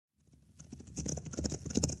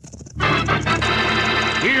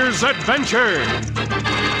Here's adventure.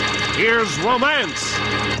 Here's romance.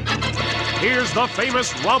 Here's the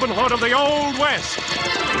famous Robin Hood of the Old West.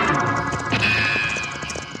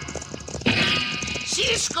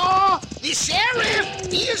 Cisco, the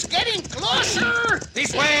sheriff, he is getting closer.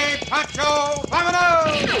 This way, Pancho,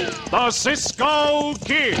 vámonos! The Cisco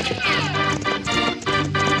Kid.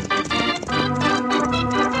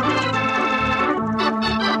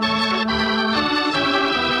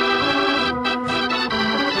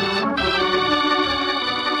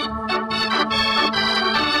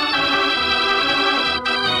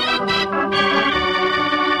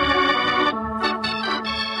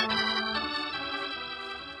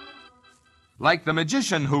 Like the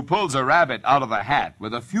magician who pulls a rabbit out of a hat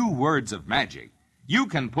with a few words of magic, you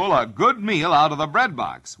can pull a good meal out of the bread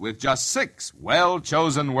box with just 6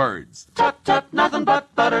 well-chosen words. Tut, tut, nothing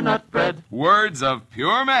but butternut bread. Words of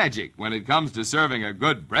pure magic when it comes to serving a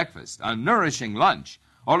good breakfast, a nourishing lunch,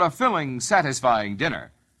 or a filling, satisfying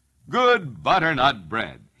dinner. Good butternut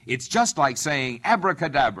bread. It's just like saying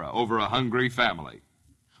abracadabra over a hungry family.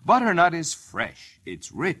 Butternut is fresh,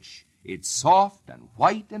 it's rich, it's soft and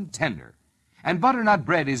white and tender. And butternut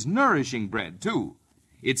bread is nourishing bread, too.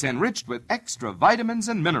 It's enriched with extra vitamins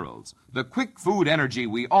and minerals, the quick food energy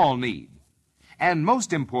we all need. And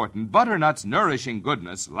most important, butternut's nourishing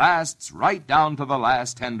goodness lasts right down to the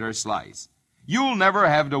last tender slice. You'll never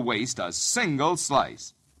have to waste a single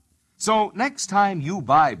slice. So next time you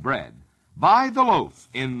buy bread, buy the loaf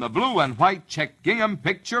in the blue and white checked gingham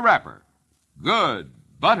picture wrapper. Good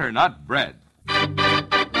butternut bread.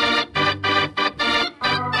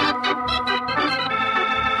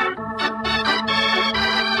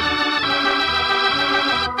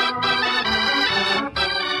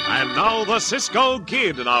 Now the Cisco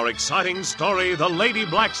Kid in our exciting story, The Lady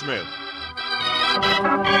Blacksmith.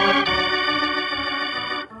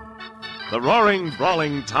 The roaring,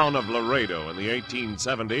 brawling town of Laredo in the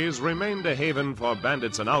 1870s remained a haven for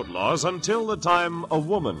bandits and outlaws until the time a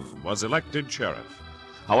woman was elected sheriff.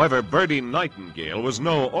 However, Birdie Nightingale was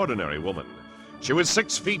no ordinary woman. She was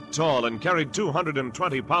 6 feet tall and carried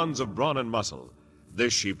 220 pounds of brawn and muscle.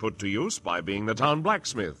 This she put to use by being the town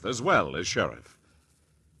blacksmith as well as sheriff.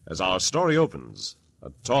 As our story opens, a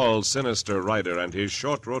tall, sinister rider and his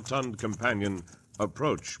short, rotund companion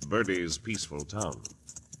approach Birdie's peaceful town.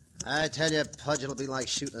 I tell you, Pudge, it'll be like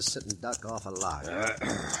shooting a sitting duck off a log.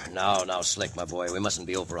 Now, Slick, my boy, we mustn't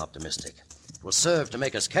be over-optimistic. It will serve to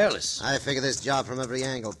make us careless. I figure this job from every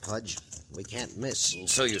angle, Pudge. We can't miss.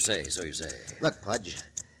 So you say. Look, Pudge,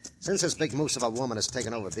 since this big moose of a woman has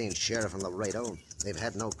taken over being sheriff in Laredo, they've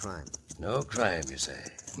had no crime. No crime, you say?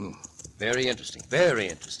 Very interesting.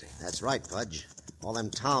 That's right, Pudge. All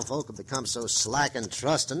them townfolk have become so slack and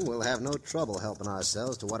trusting, we'll have no trouble helping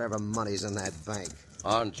ourselves to whatever money's in that bank.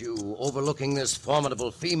 Aren't you overlooking this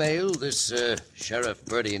formidable female, this Sheriff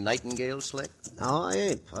Birdie Nightingale, Slick? No, I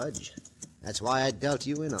ain't, Pudge. That's why I dealt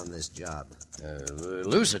you in on this job.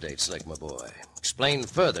 Elucidate, Slick, my boy. Explain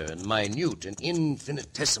further in minute and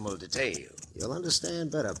infinitesimal detail. You'll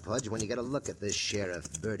understand better, Pudge, when you get a look at this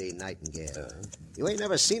Sheriff Birdie Nightingale. You ain't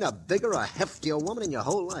never seen a bigger or heftier woman in your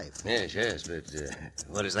whole life. Yes, but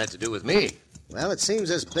what has that to do with me? Well, it seems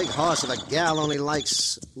this big horse of a gal only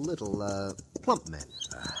likes little, plump men.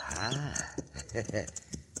 Aha.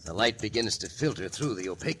 The light begins to filter through the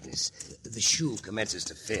opaqueness. The shoe commences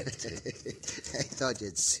to fit. I thought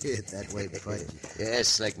you'd see it that way, Pudge. Yes,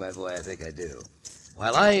 Slick, my boy, I think I do.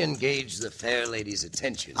 While I engage the fair lady's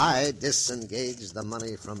attention... I disengage the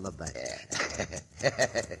money from the bank.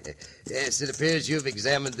 Yes, it appears you've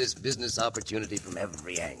examined this business opportunity from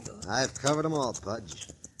every angle. I've covered them all, Pudge.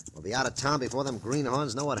 We'll be out of town before them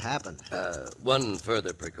greenhorns know what happened. One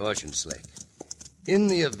further precaution, Slick. In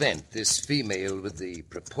the event this female with the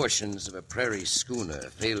proportions of a prairie schooner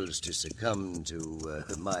fails to succumb to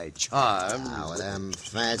my charms... Now, with them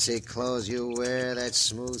fancy clothes you wear, that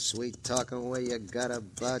smooth, sweet-talking way you got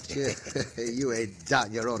about you, you ain't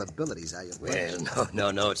doubting your own abilities, are you, Pudge?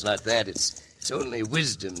 Well, no, it's not that. It's only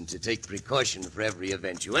wisdom to take precaution for every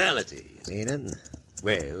eventuality. Meaning?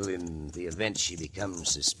 Well, in the event she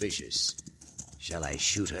becomes suspicious, shall I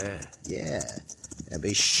shoot her? Yeah. And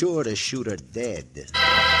be sure to shoot her dead.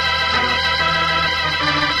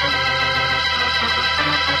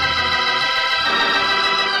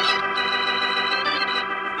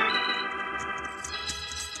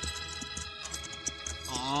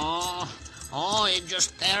 Oh, it's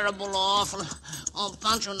just terrible awful.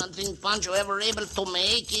 Pancho not think Pancho ever able to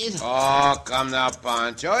make it. Oh, come now,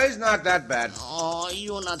 Pancho. It's not that bad. Oh,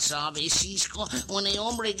 you not sabe, Cisco. When a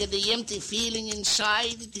hombre get the empty feeling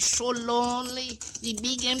inside, it is so lonely. The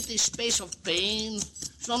big empty space of pain.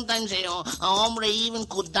 Sometimes a hombre even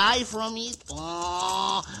could die from it.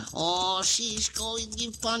 Cisco, it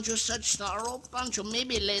give Pancho such sorrow. Pancho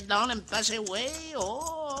maybe lay down and pass away.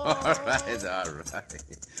 All right.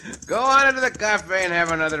 Go on into the cafe and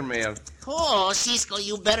have another meal. Oh, Cisco,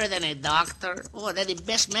 you better than a doctor. Oh, that's the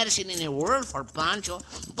best medicine in the world for Pancho.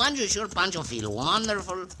 Pancho feel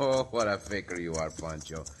wonderful. Oh, what a faker you are,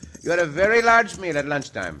 Pancho. You had a very large meal at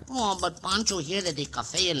lunchtime. Oh, but Pancho here at the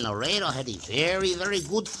cafe in Laredo had a very, very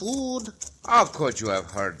good food. How could you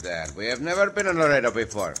have heard that? We have never been in Laredo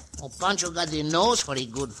before. Oh, Pancho got the nose for the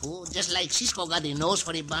good food, just like Cisco got the nose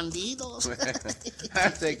for the bandidos.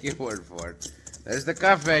 I'll take your word for it. There's the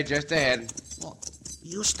cafe just ahead. Oh,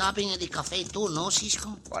 you stopping at the cafe too, no,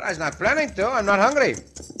 Cisco? Well, I was not planning to. I'm not hungry.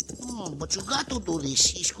 Oh, but you got to do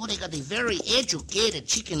this, Cisco. They got the very educated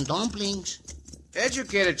chicken dumplings.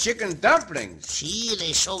 Educated chicken dumplings. See,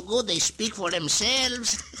 they're so good they speak for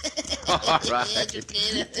themselves. All right.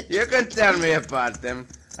 Educated. You can tell me about them.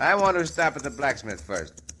 I want to stop at the blacksmith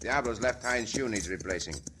first. Diablo's left hind shoe needs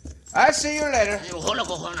replacing. I'll see you later. Hola,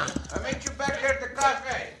 cojona. I'll meet you back here at the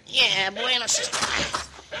cafe. Yeah, bueno, Cisco.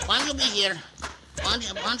 Pancho be here.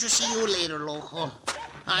 Pancho see you later, loco.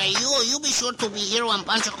 You be sure to be here when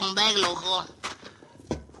Pancho come back, loco.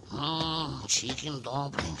 Chicken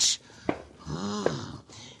dumplings.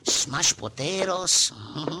 Smashed potatoes.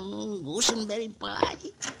 Gooseberry pie.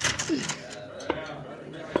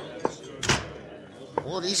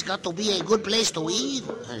 Oh, this got to be a good place to eat.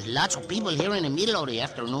 There's lots of people here in the middle of the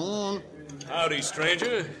afternoon. Howdy,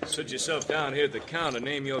 stranger. Sit yourself down here at the counter.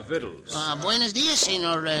 Name your victuals. Buenos dias,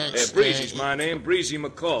 senor. Breezy's my name. Breezy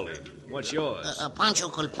McCauley. What's yours? Pancho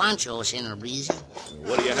called Pancho, senor Breezy.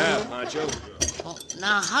 What do you have, Pancho? Oh,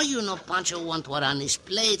 now, how you know Pancho want what on his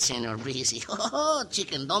plate, senor Breezy? Oh,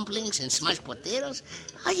 chicken dumplings and smashed potatoes?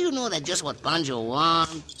 How you know that just what Pancho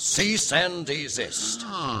wants? Cease and desist.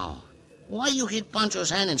 Oh. Why you hit Pancho's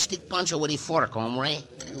hand and stick Pancho with a fork, hombre?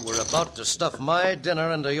 You were about to stuff my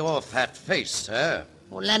dinner into your fat face, sir.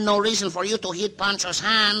 Well, that's no reason for you to hit Pancho's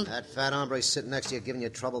hand. That fat hombre sitting next to you giving you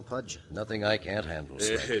trouble, Pudge? Nothing I can't handle,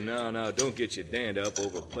 Slick. Now, don't get your dand up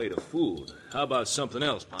over a plate of food. How about something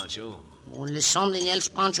else, Pancho? Well, there's something else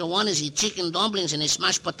Pancho wants is the chicken dumplings and the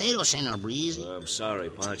smashed potatoes, senor Breezy. I'm sorry,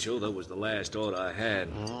 Pancho. That was the last order I had.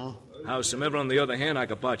 Howsoever, on the other hand, I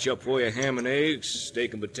could patch up for you ham and eggs,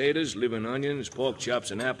 steak and potatoes, liver and onions, pork chops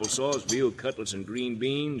and applesauce, veal cutlets and green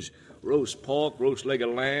beans, roast pork, roast leg of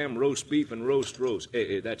lamb, roast beef, and roast.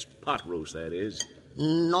 That's pot roast, that is.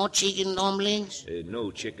 No chicken dumplings?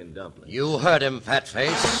 No chicken dumplings. You heard him, fat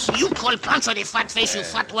face. You call Pancho the fat face, you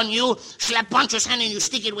fat one, you? Slap Pancho's hand and you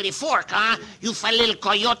stick it with a fork, huh? You fat little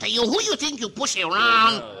coyote, you. Who you think you push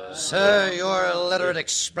around? Sir, your illiterate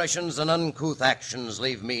expressions and uncouth actions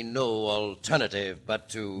leave me no alternative but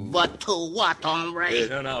to... But to what, hombre?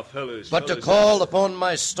 Now, fellas. But to call upon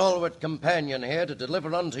my stalwart companion here to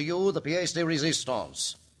deliver unto you the pièce de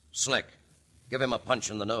résistance. Slick, give him a punch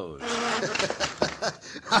in the nose.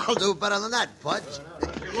 I'll do better than that, Pudge.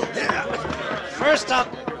 First, I'll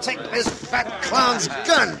take this fat clown's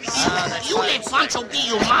gun. You let Pancho be,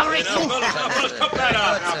 you maverick. Sure,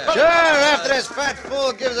 after this fat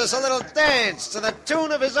fool gives us a little dance to the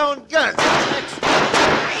tune of his own gun.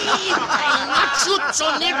 Not shoot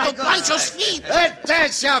so near to Pancho's feet. That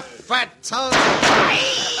dance, you fat tongue.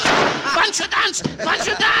 Pancho dance!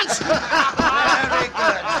 Pancho dance! Very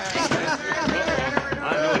good. I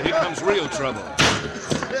know, here comes real trouble.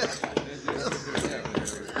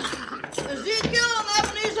 Ezekiel and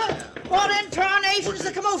Ebenezer, what in tarnation is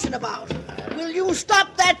the commotion about? Will you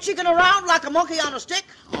stop that chicken around like a monkey on a stick?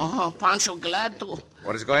 Oh, Pancho glad to.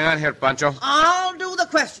 What is going on here, Pancho? I'll do the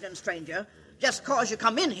questioning, stranger. Just cause you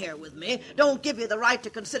come in here with me, don't give you the right to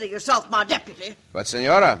consider yourself my deputy. But,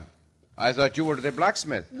 Senora, I thought you were the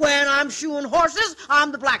blacksmith. When I'm shoeing horses,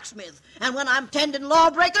 I'm the blacksmith. And when I'm tending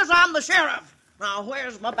lawbreakers, I'm the sheriff. Now,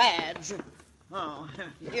 where's my badge? Oh,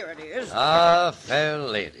 here it is. Ah, fair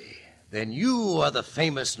lady. Then you are the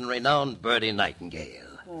famous and renowned Birdie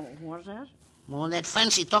Nightingale. Oh, what's that? Oh, that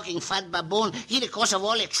fancy-talking fat baboon, he the cause of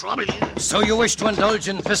all the trouble. So you wish to indulge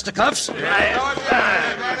in fisticuffs? Methuselah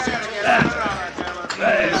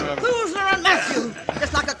and Matthew,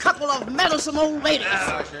 just like a couple of meddlesome old ladies.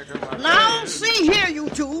 Now, see here, you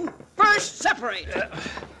two. First, separate.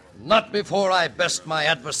 Not before I best my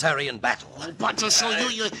adversary in battle. Oh, Pancho, show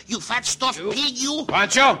you fat stuffed pig, you.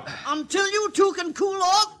 Pancho! Until you two can cool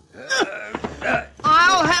off,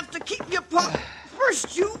 I'll have to keep you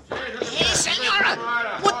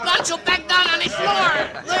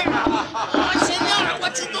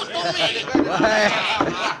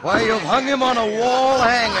Why, you've hung him on a wall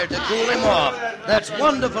hanger to cool him off. That's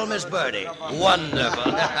wonderful, Miss Birdie.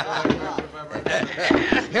 Wonderful.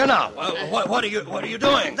 Here now, what are you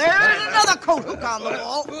doing? There's another coat hook on the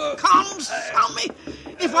wall. Confound me.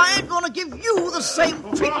 If I ain't going to give you the same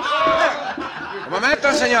treatment. Un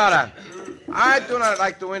momento, senora. I do not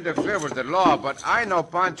like to interfere with the law, but I know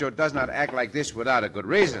Pancho does not act like this without a good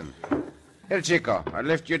reason. Here, Chico, I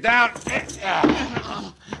lift you down.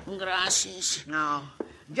 Gracias. Now,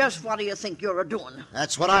 just what do you think you're a-doing?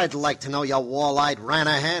 That's what I'd like to know, you wall-eyed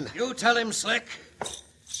Ranahan. You tell him, Slick.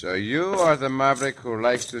 So you are the maverick who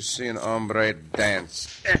likes to see an hombre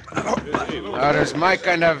dance. How does my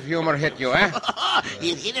kind of humor hit you, eh?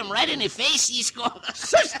 You hit him right in the face, Cisco.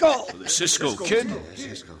 Cisco! The Cisco Kid?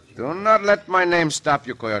 Do not let my name stop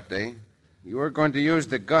you, Coyote. You are going to use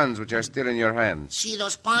the guns which are still in your hands. See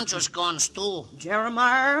those Pancho's guns, too.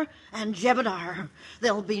 Jeremiah and Jebediah.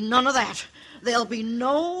 There'll be none of that. There'll be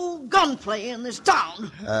no gunplay in this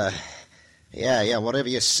town. Yeah, whatever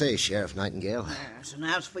you say, Sheriff Nightingale. Yes, and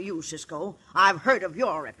as for you, Cisco, I've heard of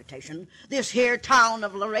your reputation. This here town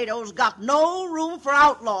of Laredo's got no room for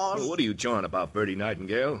outlaws. Well, what are you jawing about, Birdie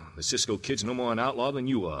Nightingale? The Cisco Kid's no more an outlaw than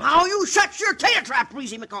you are. Now you shut your tater trap,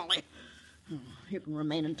 Breezy McCauley. You can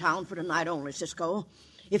remain in town for tonight only, Cisco.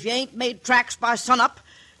 If you ain't made tracks by sunup,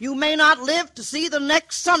 you may not live to see the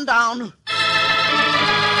next sundown.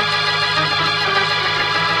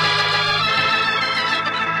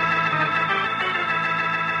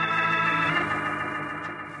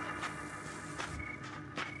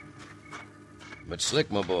 But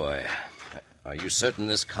Slick, my boy, are you certain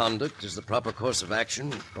this conduct is the proper course of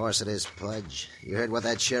action? Of course it is, Pudge. You heard what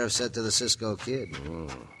that sheriff said to the Cisco Kid.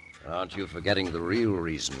 Aren't you forgetting the real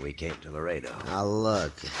reason we came to Laredo? Now,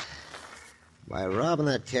 look. By robbing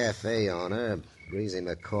that cafe owner, Breezy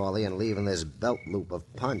McCauley, and leaving this belt loop of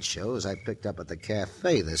ponchos I picked up at the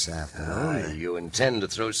cafe this afternoon. You intend to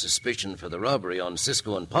throw suspicion for the robbery on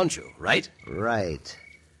Cisco and Pancho, right? Right.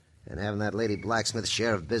 And having that lady Blacksmith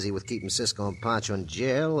sheriff busy with keeping Cisco and Pancho in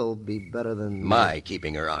jail will be better than... My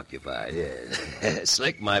keeping her occupied. Yes.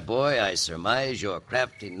 Slick, my boy, I surmise your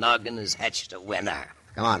crafty noggin has hatched a winner.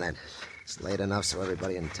 Come on, then. It's late enough so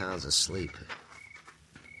everybody in town's asleep.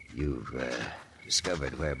 You've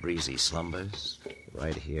discovered where Breezy slumbers?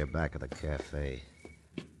 Right here back of the cafe.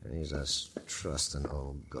 And he's a trusting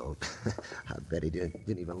old goat. I bet he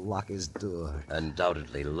didn't even lock his door.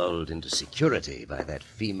 Undoubtedly lulled into security by that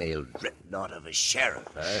female dreadnought of a sheriff,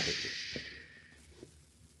 huh?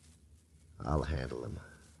 I'll handle him.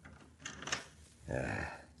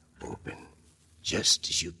 Open. Just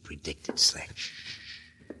as you predicted, Slick.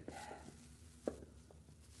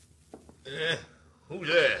 Who's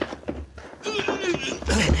there?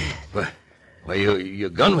 Why, you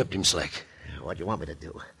gun-whipped him, Slick. What do you want me to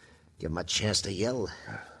do? Give him a chance to yell?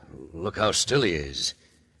 Look how still he is.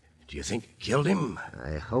 Do you think you killed him?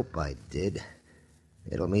 I hope I did.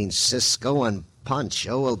 It'll mean Cisco and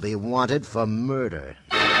Pancho will be wanted for murder.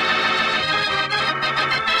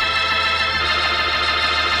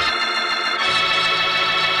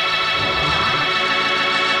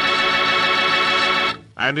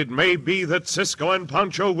 And it may be that Cisco and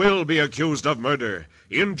Pancho will be accused of murder.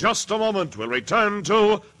 In just a moment, we'll return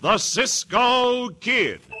to the Cisco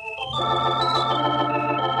Kid.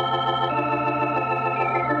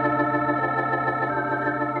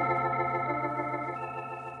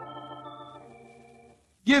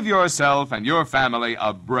 Give yourself and your family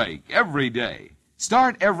a break every day.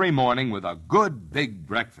 Start every morning with a good big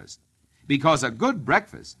breakfast. Because a good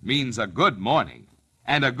breakfast means a good morning.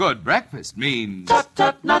 And a good breakfast means... Tut,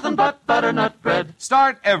 tut, nothing but butternut bread.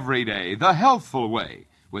 Start every day the healthful way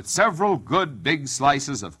with several good big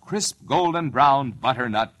slices of crisp golden brown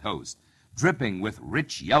butternut toast, dripping with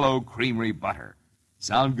rich yellow creamery butter.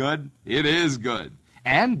 Sound good? It is good.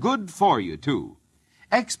 And good for you, too.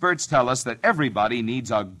 Experts tell us that everybody needs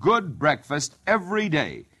a good breakfast every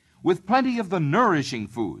day with plenty of the nourishing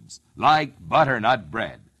foods like butternut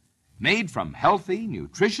bread, made from healthy,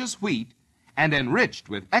 nutritious wheat and enriched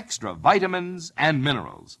with extra vitamins and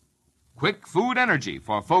minerals. Quick food energy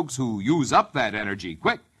for folks who use up that energy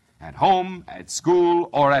quick at home, at school,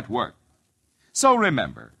 or at work. So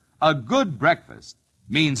remember, a good breakfast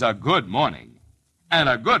means a good morning. And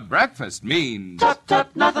a good breakfast means... Tut,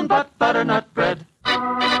 tut, nothing but butternut bread.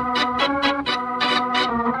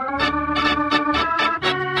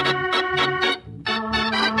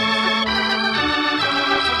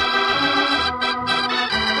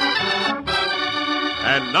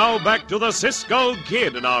 And now back to the Cisco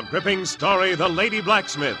Kid in our gripping story, The Lady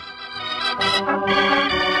Blacksmith.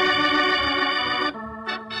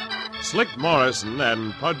 Slick Morrison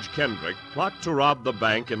and Pudge Kendrick plot to rob the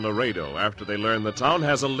bank in Laredo after they learn the town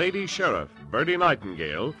has a lady sheriff, Birdie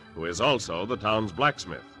Nightingale, who is also the town's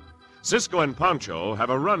blacksmith. Cisco and Pancho have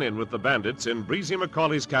a run-in with the bandits in Breezy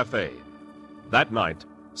McCauley's cafe. That night,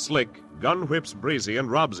 Slick gun whips Breezy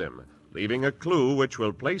and robs him, leaving a clue which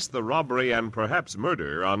will place the robbery and perhaps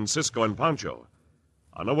murder on Cisco and Pancho.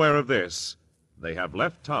 Unaware of this, they have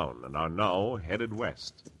left town and are now headed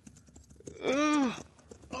west.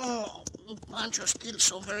 Oh, Pancho's still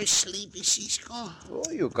so very sleepy, Cisco. Oh,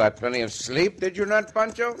 you got plenty of sleep, did you not,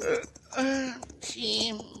 Pancho?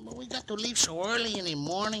 See, but we got to leave so early in the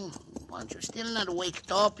morning. Pancho's still not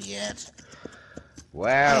waked up yet.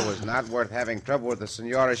 Well, it was not worth having trouble with the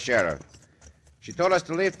Senora Sheriff. She told us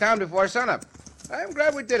to leave town before sunup. I'm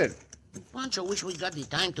glad we did it. Pancho wish we got the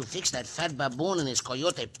time to fix that fat baboon and his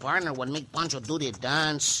coyote partner would make Pancho do the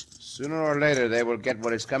dance. Sooner or later, they will get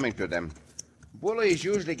what is coming to them. Bullies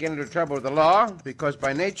usually get into trouble with the law because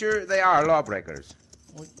by nature they are lawbreakers.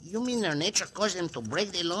 Well, you mean their nature caused them to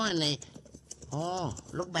break the law and they... Oh,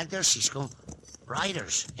 look back there, Cisco.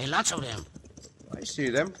 Riders. Lots of them. I see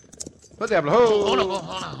them. What the devil? Hold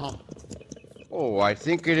on. Oh, I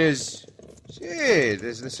think it is... See,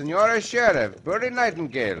 this is the Senora Sheriff, Birdie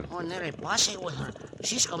Nightingale. Oh, Nere, pase with her.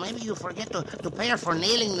 Cisco, maybe you forget to pay her for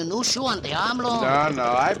nailing the new shoe on the AMLO.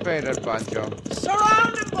 No, I paid her, Pancho.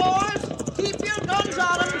 Surrounded, boys! Keep your guns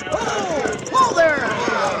on them! Oh there!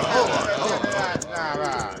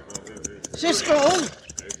 Cisco,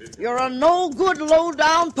 you're a no-good,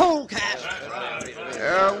 low-down polecat.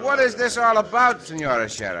 What is this all about, Senora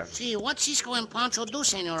Sheriff? See, what Cisco and Pancho do,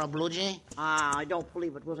 Senora Blue Jay? I don't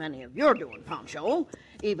believe it was any of your doing, Pancho,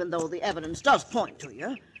 even though the evidence does point to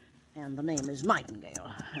you. And the name is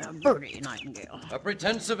Nightingale, Birdie Nightingale. A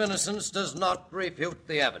pretense of innocence does not refute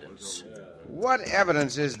the evidence. What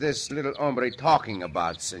evidence is this little hombre talking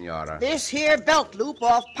about, Senora? This here belt loop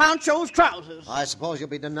off Pancho's trousers. I suppose you'll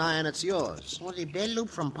be denying it's yours. Oh, the belt loop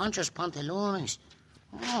from Pancho's pantalones.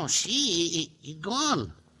 Oh, see, he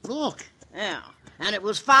gone. Look. Yeah, and it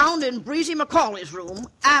was found in Breezy McCauley's room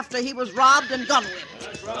after he was robbed and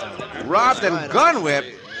gun-whipped. Robbed and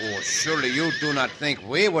gun-whipped? Oh, surely you do not think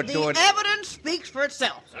we would do it... The evidence speaks for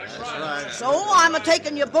itself. That's right. So I'm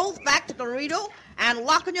a-taking you both back to Laredo and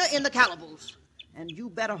locking you in the calaboose. And you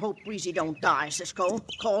better hope Breezy don't die, Cisco,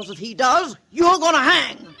 because if he does, you're gonna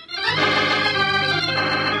hang.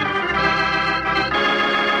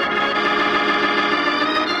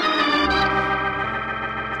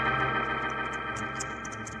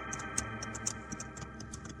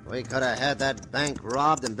 We could have had that bank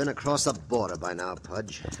robbed and been across the border by now,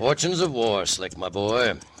 Pudge. Fortunes of war, Slick, my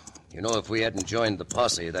boy. You know, if we hadn't joined the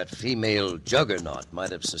posse, that female juggernaut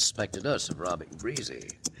might have suspected us of robbing Breezy.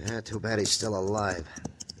 Yeah, too bad he's still alive.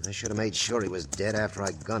 I should have made sure he was dead after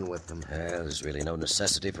I gun-whipped him. There's really no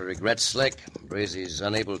necessity for regret, Slick. Breezy's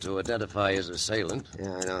unable to identify his assailant.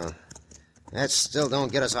 Yeah, I know. That still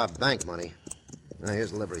don't get us our bank money. Now,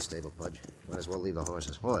 here's the livery stable, Pudge. Might as well leave the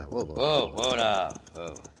horses. Whoa. Whoa now.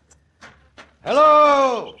 Whoa.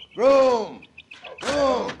 Hello! Groom!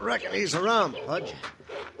 Reckon he's around, Pudge.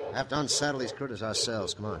 Have to unsaddle these critters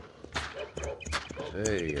ourselves. Come on.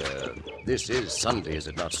 Say, this is Sunday, is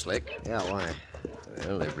it not, Slick? Yeah, why?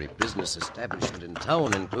 Well, every business establishment in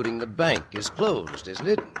town, including the bank, is closed, isn't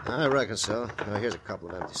it? I reckon so. Here's a couple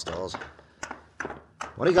of empty stalls.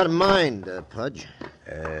 What do you got in mind, Pudge?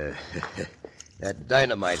 That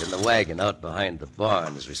dynamite in the wagon out behind the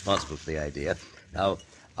barn is responsible for the idea. Now,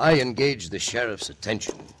 I engage the sheriff's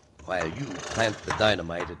attention while you plant the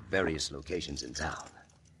dynamite at various locations in town.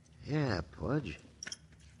 Yeah, Pudge.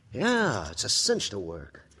 Yeah, it's a cinch to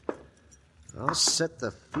work. I'll set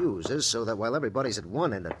the fuses so that while everybody's at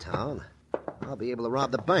one end of town, I'll be able to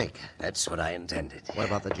rob the bank. That's what I intended. What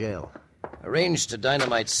about the jail? Arrange to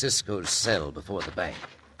dynamite Cisco's cell before the bank.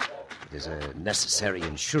 It is a necessary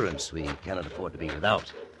insurance we cannot afford to be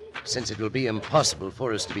without, since it will be impossible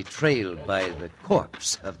for us to be trailed by the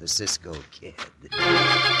corpse of the Cisco kid.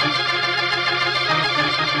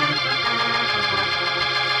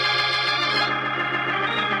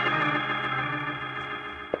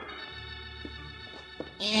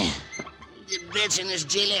 The beds in this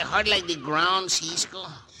jail are hard like the ground, Cisco.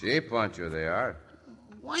 See, Pancho, they are.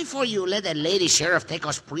 Why for you let that lady sheriff take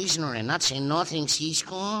us prisoner and not say nothing,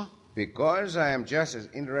 Cisco? Because I am just as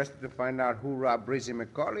interested to find out who robbed Breezy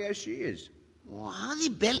McCauley as she is. Well, how the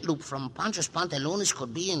belt loop from Pancho's pantalones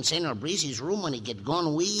could be in Senor Breezy's room when he get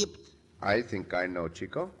gun whipped? I think I know,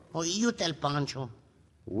 Chico. Oh, you tell Pancho.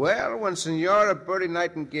 Well, when Senora Birdie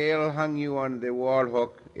Nightingale hung you on the wall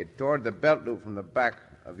hook, it tore the belt loop from the back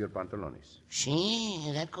of your pantalones.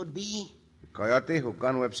 See, that could be. Coyote, who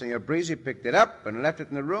gun whipped Senor Breezy, picked it up and left it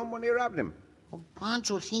in the room when he robbed him. Oh,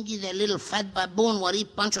 Pancho think he's that little fat baboon what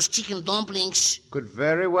eat Pancho's chicken dumplings. Could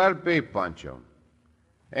very well be, Pancho.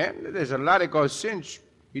 And there's a lot that goes cinch.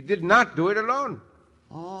 He did not do it alone.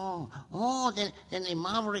 Then the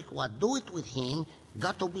maverick what do it with him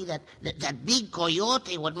got to be that big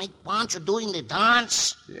coyote what make Pancho doing the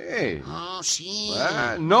dance. Yes. Oh, see.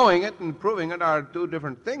 Well, knowing it and proving it are two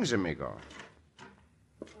different things, amigo.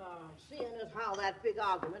 Seeing as how that big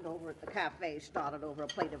argument over at the cafe started over a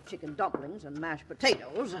plate of chicken dumplings and mashed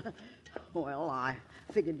potatoes, well, I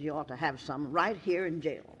figured you ought to have some right here in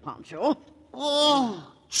jail, Pancho.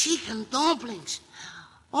 Oh, chicken dumplings.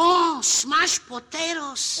 Oh, smashed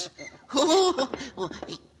potatoes. Oh,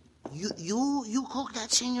 you cook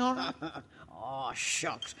that, senora? Oh,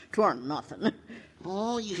 shucks. 'Tweren't nothing.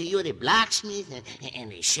 Oh, you're the blacksmith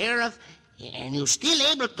and the sheriff, and you're still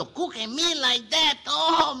able to cook a meal like that.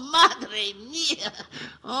 Oh, madre mia.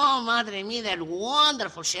 Oh, madre mia, that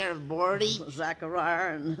wonderful Sheriff Birdie.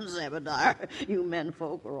 Zachariah and Zebediah, you men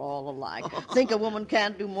folk are all alike. Think a woman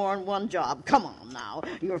can't do more than one job. Come on now.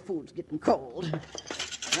 Your food's getting cold.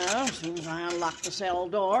 Well, as soon as I unlock the cell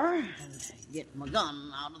door and get my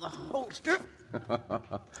gun out of the holster.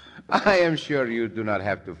 I am sure you do not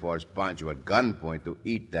have to force Pancho at gunpoint to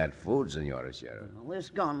eat that food, Senora Sheriff. Well, this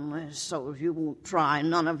gun is so you won't try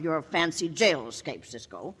none of your fancy jail escapes,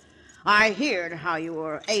 Cisco. I heard how you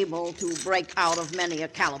were able to break out of many a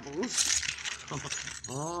calaboose.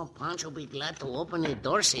 Oh, Pancho be glad to open the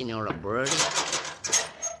door, Senora Birdie.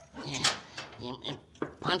 And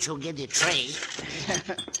Pancho get the tray.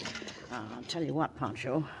 I'll tell you what,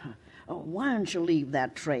 Pancho. Why don't you leave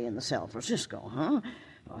that tray in the cell for Cisco, huh?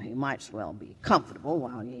 Well, he might as well be comfortable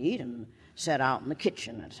while you eat and set out in the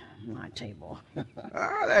kitchen at my table.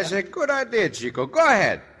 That's a good idea, Chico. Go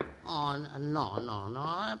ahead. Oh,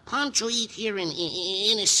 no. Pancho eat here in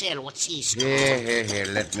a cell with Cisco. Here.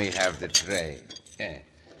 Let me have the tray.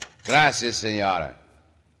 Gracias, senora.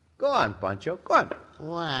 Go on, Pancho. Go on.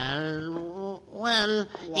 Well...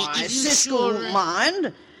 Why, if you Cisco sure...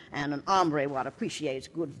 mind, and an hombre what appreciates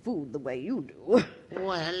good food the way you do.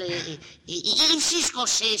 Well, if Cisco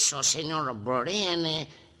says so, Senora Birdie, and,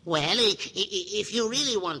 if you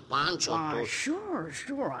really want Pancho to... Sure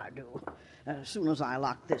I do. As soon as I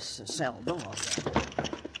lock this cell door.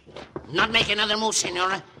 Not make another move,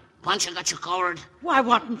 Senora. Pancho got you covered. Why,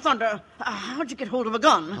 what in thunder? How'd you get hold of a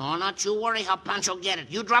gun? Oh, not you worry how Pancho get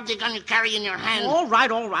it. You drop the gun you carry in your hand. All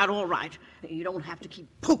right. You don't have to keep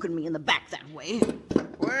poking me in the back that way.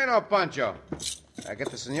 Bueno, Pancho. I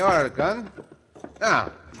get the senora the gun.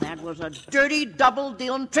 Now. That was a dirty,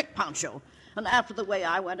 double-dealing trick, Pancho. And after the way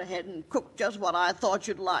I went ahead and cooked just what I thought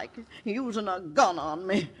you'd like, using a gun on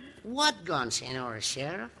me. What gun, Senora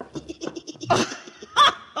Sheriff?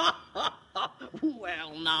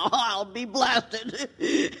 Well, now, I'll be blasted.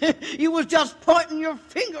 You was just pointing your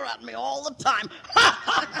finger at me all the time.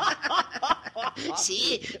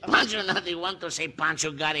 See, Pancho not the one to say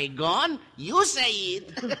Pancho got a gun. You say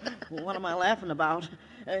it. What am I laughing about?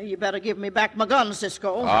 You better give me back my gun,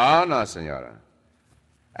 Cisco. Oh, no, senora.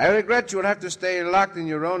 I regret you will have to stay locked in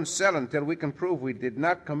your own cell until we can prove we did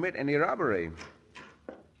not commit any robbery.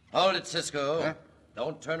 Hold it, Cisco. Huh?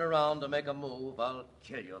 Don't turn around to make a move. I'll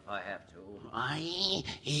kill you if I have to.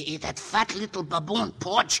 That fat little baboon,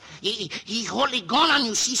 Porch. He hold a gun on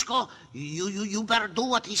you, Cisco. You better do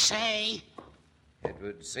what he say. It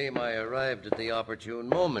would seem I arrived at the opportune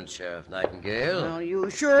moment, Sheriff Nightingale. Well, you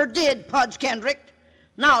sure did, Pudge Kendrick.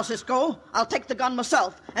 Now, Cisco, I'll take the gun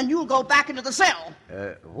myself, and you'll go back into the cell.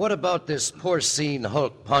 What about this porcine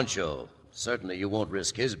hulk Pancho? Certainly you won't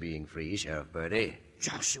risk his being free, Sheriff Birdie.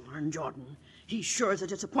 Joshua and Jordan, he's sure is a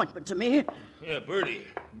disappointment to me. Yeah,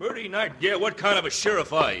 Birdie Nightingale, what kind of a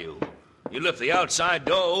sheriff are you? You left the outside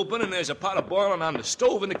door open and there's a pot of boiling on the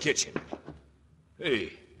stove in the kitchen.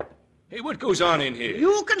 Hey, what goes on in here?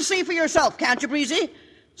 You can see for yourself, can't you, Breezy?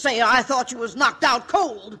 Say, I thought you was knocked out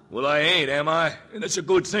cold. Well, I ain't, am I? And it's a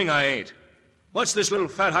good thing I ain't. What's this little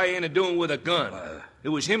fat hyena doing with a gun? It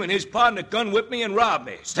was him and his partner gun whipped me and robbed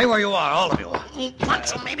me. Stay where you are, all of you.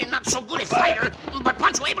 Pancho maybe not so good a fighter, but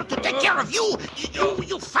Pancho able to take care of you.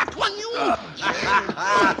 You fat one, you.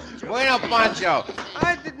 Bueno, Pancho.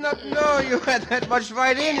 I did not know you had that much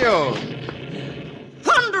fight in you.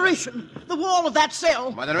 Thunderation! The wall of that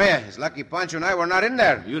cell. Madre mia, it's lucky Pancho and I were not in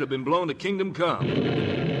there. You'd have been blown to kingdom come.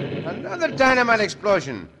 Another dynamite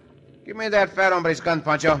explosion. Give me that fat hombre's gun,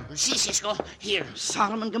 Pancho. See, Cisco, here.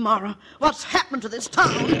 Sodom and Gomorrah, what's happened to this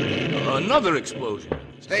town? Another explosion.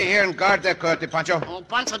 Stay here and guard that coyote, Pancho. Oh,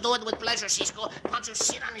 Pancho do it with pleasure, Cisco. Pancho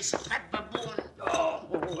sit on his fat baboon.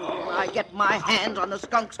 When I get my hands on the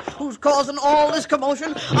skunks who's causing all this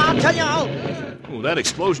commotion, I'll tell you how. Oh, that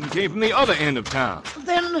explosion came from the other end of town.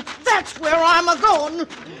 Then that's where I'm a-going.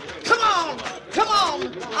 Come on, come on.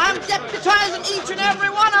 I'm deputizing each and every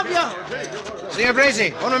one of you. Signor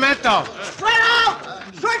Breezy, un momento. Spread out!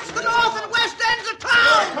 Search the north and west ends of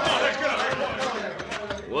town!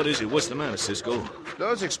 What is it? What's the matter, Cisco?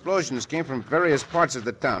 Those explosions came from various parts of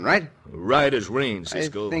the town, right? Right as rain,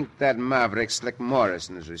 Cisco. I think that maverick, Slick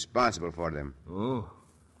Morrison, is responsible for them. Oh.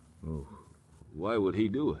 Why would he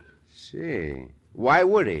do it? See. Why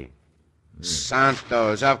would he?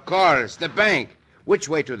 Santos, of course. The bank. Which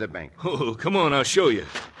way to the bank? Oh, come on, I'll show you.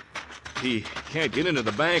 He can't get into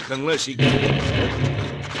the bank unless he can.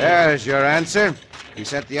 There's your answer. He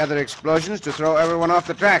set the other explosions to throw everyone off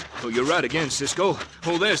the track. Oh, you're right again, Cisco.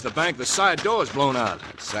 Oh, there's the bank. The side door's blown out.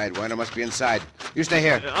 That side window must be inside. You stay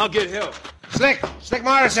here. I'll get help. Slick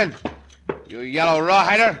Morrison. You yellow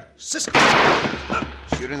rawhider. Cisco.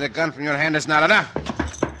 Shooting the gun from your hand is not enough.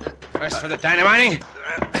 First for the dynamiting.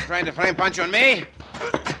 Trying to frame Pancho and me.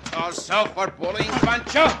 Also for bullying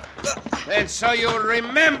Pancho. And so you'll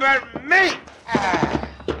remember me.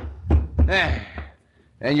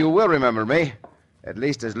 And you will remember me. At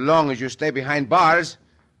least as long as you stay behind bars,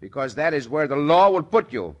 because that is where the law will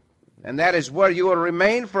put you. And that is where you will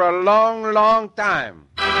remain for a long, long time.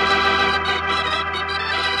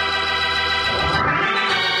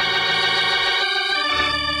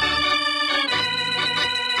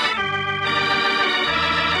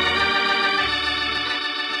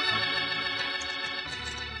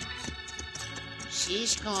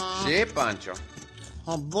 Cisco. Si, Pancho.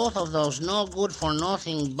 Oh, both of those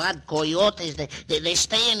no-good-for-nothing bad coyotes, they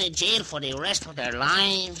stay in the jail for the rest of their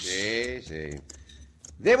lives. Si.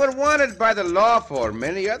 They were wanted by the law for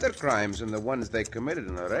many other crimes than the ones they committed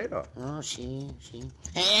in Laredo. Oh, see.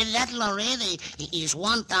 That Laredo is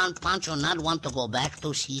one town Pancho not want to go back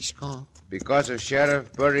to, Cisco. Because of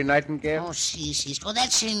Sheriff Birdie Nightingale? Oh, Cisco,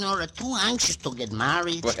 that senora too anxious to get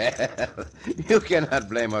married. Well, you cannot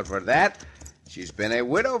blame her for that. She's been a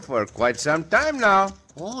widow for quite some time now.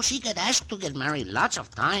 Oh, she got asked to get married lots of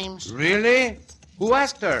times. Really? Who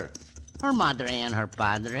asked her? Her madre and her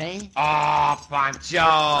padre. Oh, Pancho.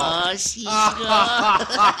 Oh, Cisco.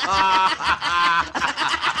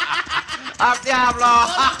 ¡Al diablo!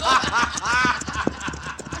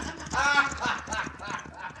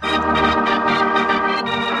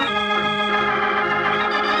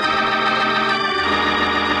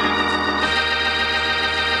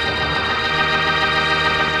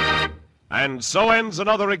 And so ends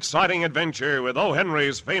another exciting adventure with O.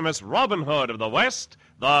 Henry's famous Robin Hood of the West,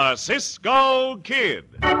 the Cisco Kid.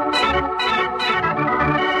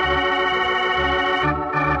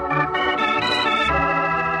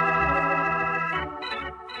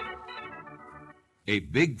 A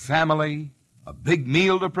big family, a big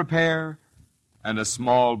meal to prepare, and a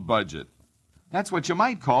small budget. That's what you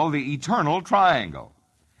might call the eternal triangle.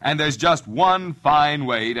 And there's just one fine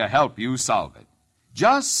way to help you solve it.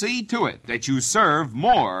 Just see to it that you serve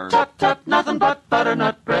more... Tut, tut, nothing but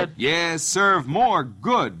butternut bread. Yes, serve more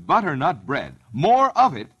good butternut bread. More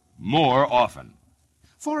of it, more often.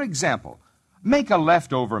 For example, make a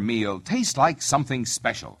leftover meal taste like something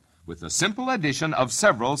special with the simple addition of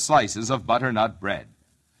several slices of butternut bread.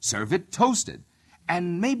 Serve it toasted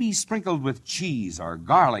and maybe sprinkled with cheese or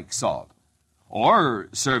garlic salt. Or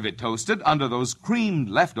serve it toasted under those creamed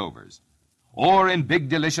leftovers. Or in big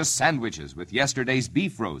delicious sandwiches with yesterday's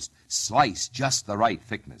beef roast, sliced just the right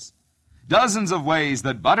thickness. Dozens of ways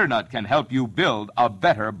that butternut can help you build a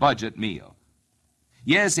better budget meal.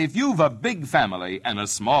 Yes, if you've a big family and a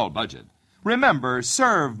small budget, remember,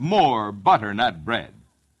 serve more butternut bread.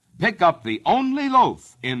 Pick up the only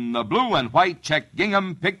loaf in the blue and white check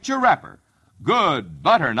gingham picture wrapper. Good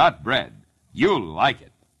butternut bread. You'll like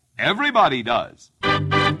it. Everybody does.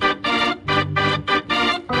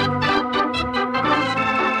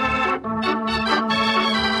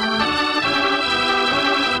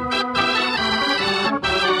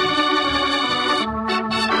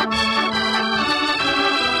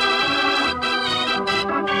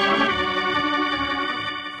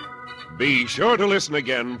 Be sure to listen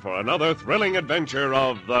again for another thrilling adventure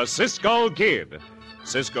of the Cisco Kid.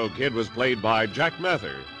 Cisco Kid was played by Jack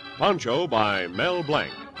Mather, Pancho by Mel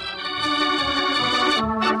Blanc.